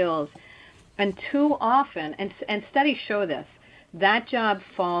different skills. And too often, and studies show this, that job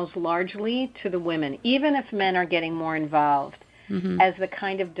falls largely to the women, even if men are getting more involved, as the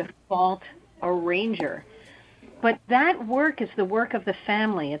kind of default arranger. But that work is the work of the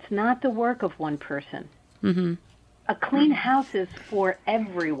family. It's not the work of one person. A clean house is for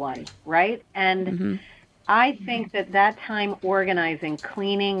everyone, right? And I think that time organizing,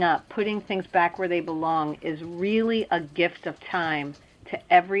 cleaning up, putting things back where they belong is really a gift of time to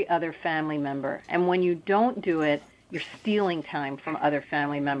every other family member. And when you don't do it, you're stealing time from other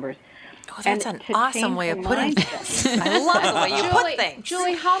family members. Oh, that's an awesome way of putting this. I love the way you put things.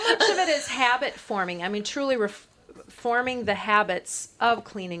 Julie, how much of it is habit forming? I mean, truly forming the habits of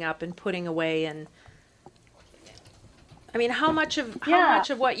cleaning up and putting away, and I mean, how much of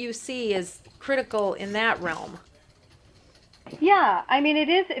what you see is critical in that realm? Yeah, I mean,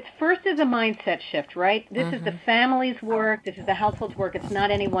 it's first is a mindset shift, right? This is the family's work, this is the household's work, it's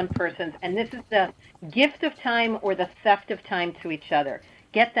not any one person's, and this is the gift of time or the theft of time to each other.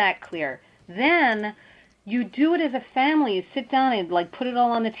 Get that clear. Then you do it as a family. You sit down and put it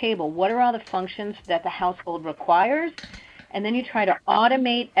all on the table. What are all the functions that the household requires? And then you try to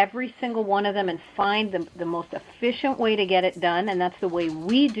automate every single one of them and find the most efficient way to get it done. And that's the way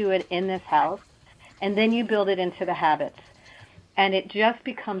we do it in this house. And then you build it into the habits. And it just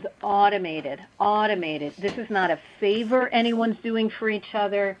becomes automated. This is not a favor anyone's doing for each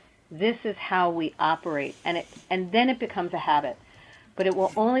other. This is how we operate. And then it becomes a habit. But it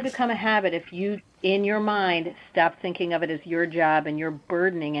will only become a habit if you, in your mind, stop thinking of it as your job and you're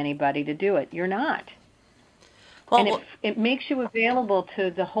burdening anybody to do it. You're not. Well, and it makes you available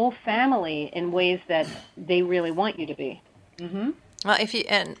to the whole family in ways that they really want you to be. Well,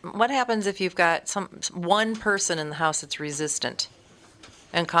 and what happens if you've got one person in the house that's resistant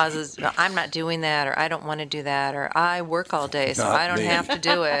and causes, I'm not doing that, or I don't want to do that, or I work all day, so I don't have to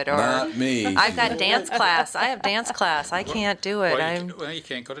do it, or not me. I've got dance class. I have dance class. I can't do it. Well, you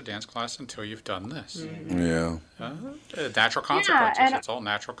can't go to dance class until you've done this. Yeah. Natural consequences. It's all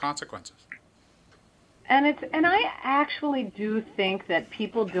natural consequences. And I actually do think that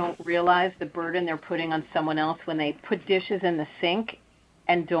people don't realize the burden they're putting on someone else when they put dishes in the sink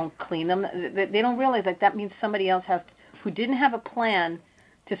and don't clean them. They don't realize that means somebody else who didn't have a plan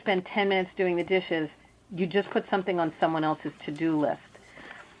to spend 10 minutes doing the dishes. You just put something on someone else's to-do list.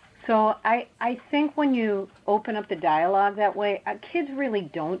 So I think when you open up the dialogue that way, kids really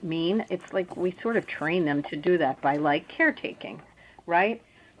don't mean. It's like we sort of train them to do that by caretaking, right?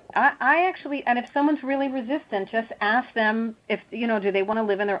 I actually, and if someone's really resistant, just ask them if, do they want to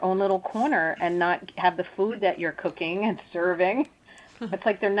live in their own little corner and not have the food that you're cooking and serving? It's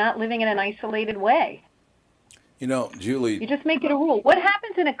like they're not living in an isolated way. Julie... You just make it a rule. What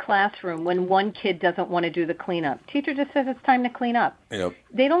happens in a classroom when one kid doesn't want to do the cleanup? Teacher just says it's time to clean up. Yep.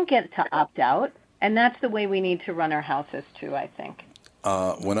 They don't get to opt out, and that's the way we need to run our houses too, I think.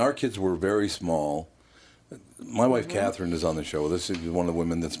 When our kids were very small... My wife, Catherine, is on the show. This is one of the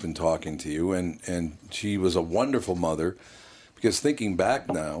women that's been talking to you, and she was a wonderful mother, because thinking back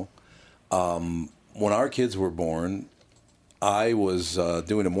now, when our kids were born, I was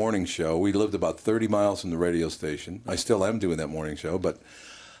doing a morning show. We lived about 30 miles from the radio station. I still am doing that morning show, but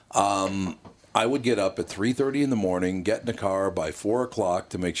I would get up at 3:30 in the morning, get in the car by 4 o'clock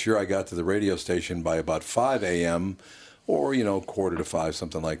to make sure I got to the radio station by about 5 a.m. or, 4:45,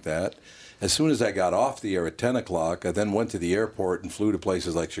 something like that. As soon as I got off the air at 10 o'clock, I then went to the airport and flew to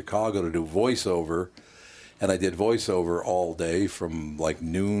places like Chicago to do voiceover. And I did voiceover all day from like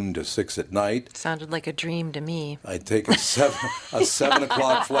noon to 6 at night. Sounded like a dream to me. I'd take a 7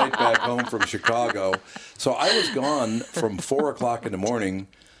 o'clock flight back home from Chicago. So I was gone from 4 o'clock in the morning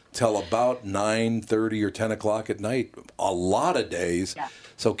till about 9:30 or 10 o'clock at night, a lot of days. Yeah.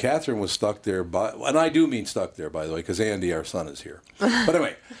 So Catherine was stuck there, and I do mean stuck there, by the way, because Andy, our son, is here. But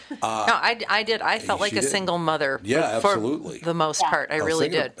anyway. No, I did. I felt like a single mother. Yeah, absolutely. For the most part, I really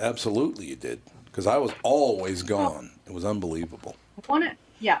did. Absolutely, you did. Because I was always gone. It was unbelievable. And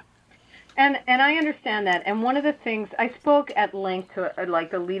I understand that. And one of the things, I spoke at length to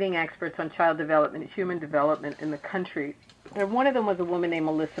like the leading experts on child development, human development in the country. And one of them was a woman named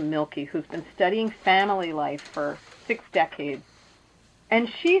Melissa Milkey, who's been studying family life for 6 decades. And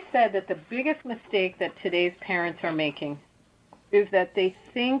she said that the biggest mistake that today's parents are making is that they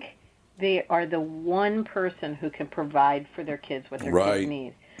think they are the one person who can provide for their kids what their kids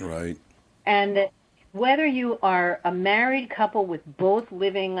need. Right. And whether you are a married couple with both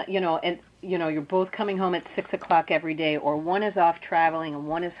living, and you're both coming home at 6 o'clock every day, or one is off traveling and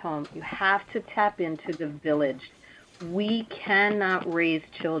one is home, you have to tap into the village. We cannot raise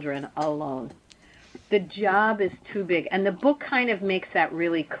children alone. The job is too big. And the book kind of makes that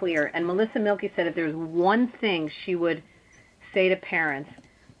really clear. And Melissa Milkey said if there's one thing she would say to parents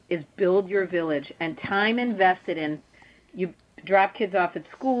is build your village, and time invested in, you drop kids off at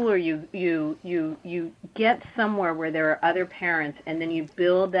school, or you get somewhere where there are other parents, and then you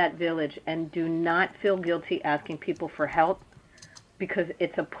build that village, and do not feel guilty asking people for help, because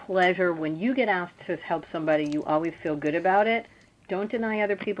it's a pleasure. When you get asked to help somebody, you always feel good about it. Don't deny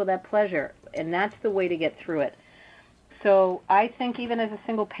other people that pleasure, and that's the way to get through it. So I think even as a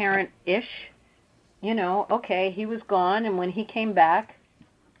single parent-ish, okay, he was gone, and when he came back,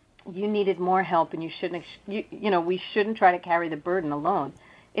 you needed more help, and you shouldn't, we shouldn't try to carry the burden alone.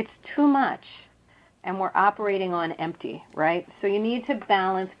 It's too much, and we're operating on empty, right? So you need to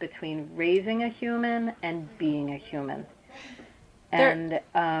balance between raising a human and being a human. And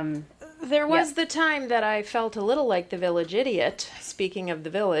there was the time that I felt a little like the village idiot, speaking of the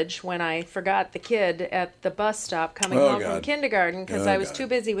village, when I forgot the kid at the bus stop coming home from kindergarten because I was too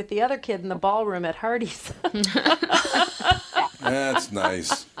busy with the other kid in the ballroom at Hardee's. That's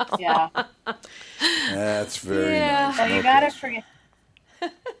nice. Yeah. That's very nice. So you got to forget.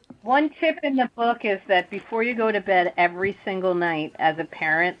 One tip in the book is that before you go to bed every single night as a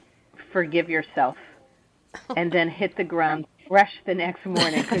parent, forgive yourself and then hit the ground fresh the next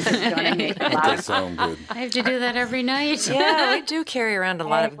morning, because it's going to make a lot of sound good. I have to do that every night. Yeah, we do carry around a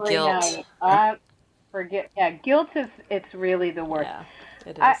lot of guilt. Guilt it's really the worst. Yeah,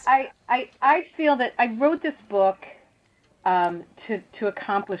 it is. I feel that I wrote this book to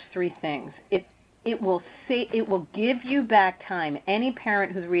accomplish 3 things. It will give you back time. Any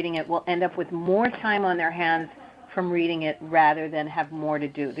parent who's reading it will end up with more time on their hands from reading it rather than have more to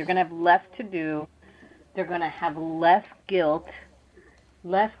do. They're going to have less to do. They're going to have less guilt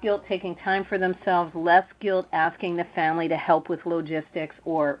taking time for themselves, less guilt asking the family to help with logistics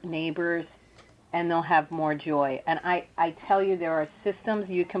or neighbors, and they'll have more joy. And I tell you, there are systems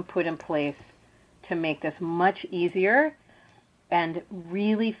you can put in place to make this much easier and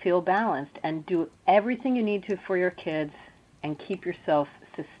really feel balanced and do everything you need to for your kids and keep yourself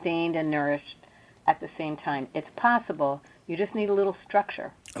sustained and nourished at the same time. It's possible. You just need a little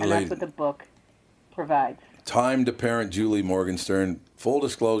structure, and that's what the book provides. Time to parent Julie Morgenstern. Full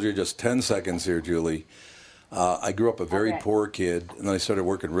disclosure, just 10 seconds here, Julie. I grew up a very poor kid, and then I started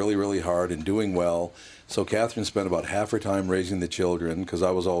working really, really hard and doing well. So Catherine spent about half her time raising the children, because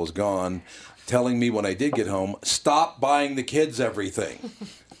I was always gone, telling me when I did get home, stop buying the kids everything.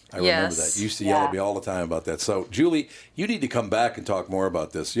 I remember that. You used to yell at me all the time about that. So, Julie, you need to come back and talk more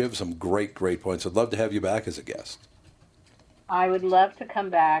about this. You have some great, great points. I'd love to have you back as a guest. I would love to come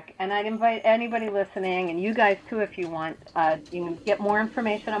back, and I'd invite anybody listening, and you guys too if you want. You can get more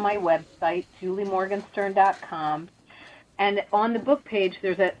information on my website, juliemorgenstern.com. And on the book page,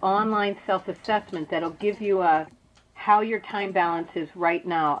 there's an online self-assessment that'll give you how your time balance is right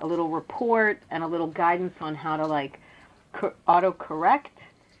now, a little report and a little guidance on how to auto-correct.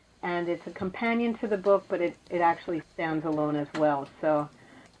 And it's a companion to the book, but it actually stands alone as well. So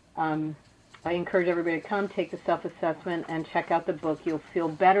I encourage everybody to come, take the self-assessment, and check out the book. You'll feel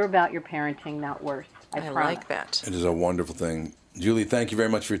better about your parenting, not worse. I promise. Like that. It is a wonderful thing. Julie, thank you very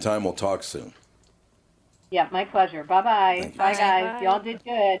much for your time. We'll talk soon. Yeah, my pleasure. Bye-bye. Bye, guys. Bye. Y'all did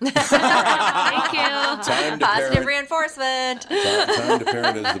good. Thank you. Positive reinforcement. Time to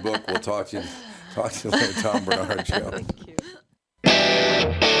Parent is the book. We'll talk to you later, Tom Bernard Show. Thank you.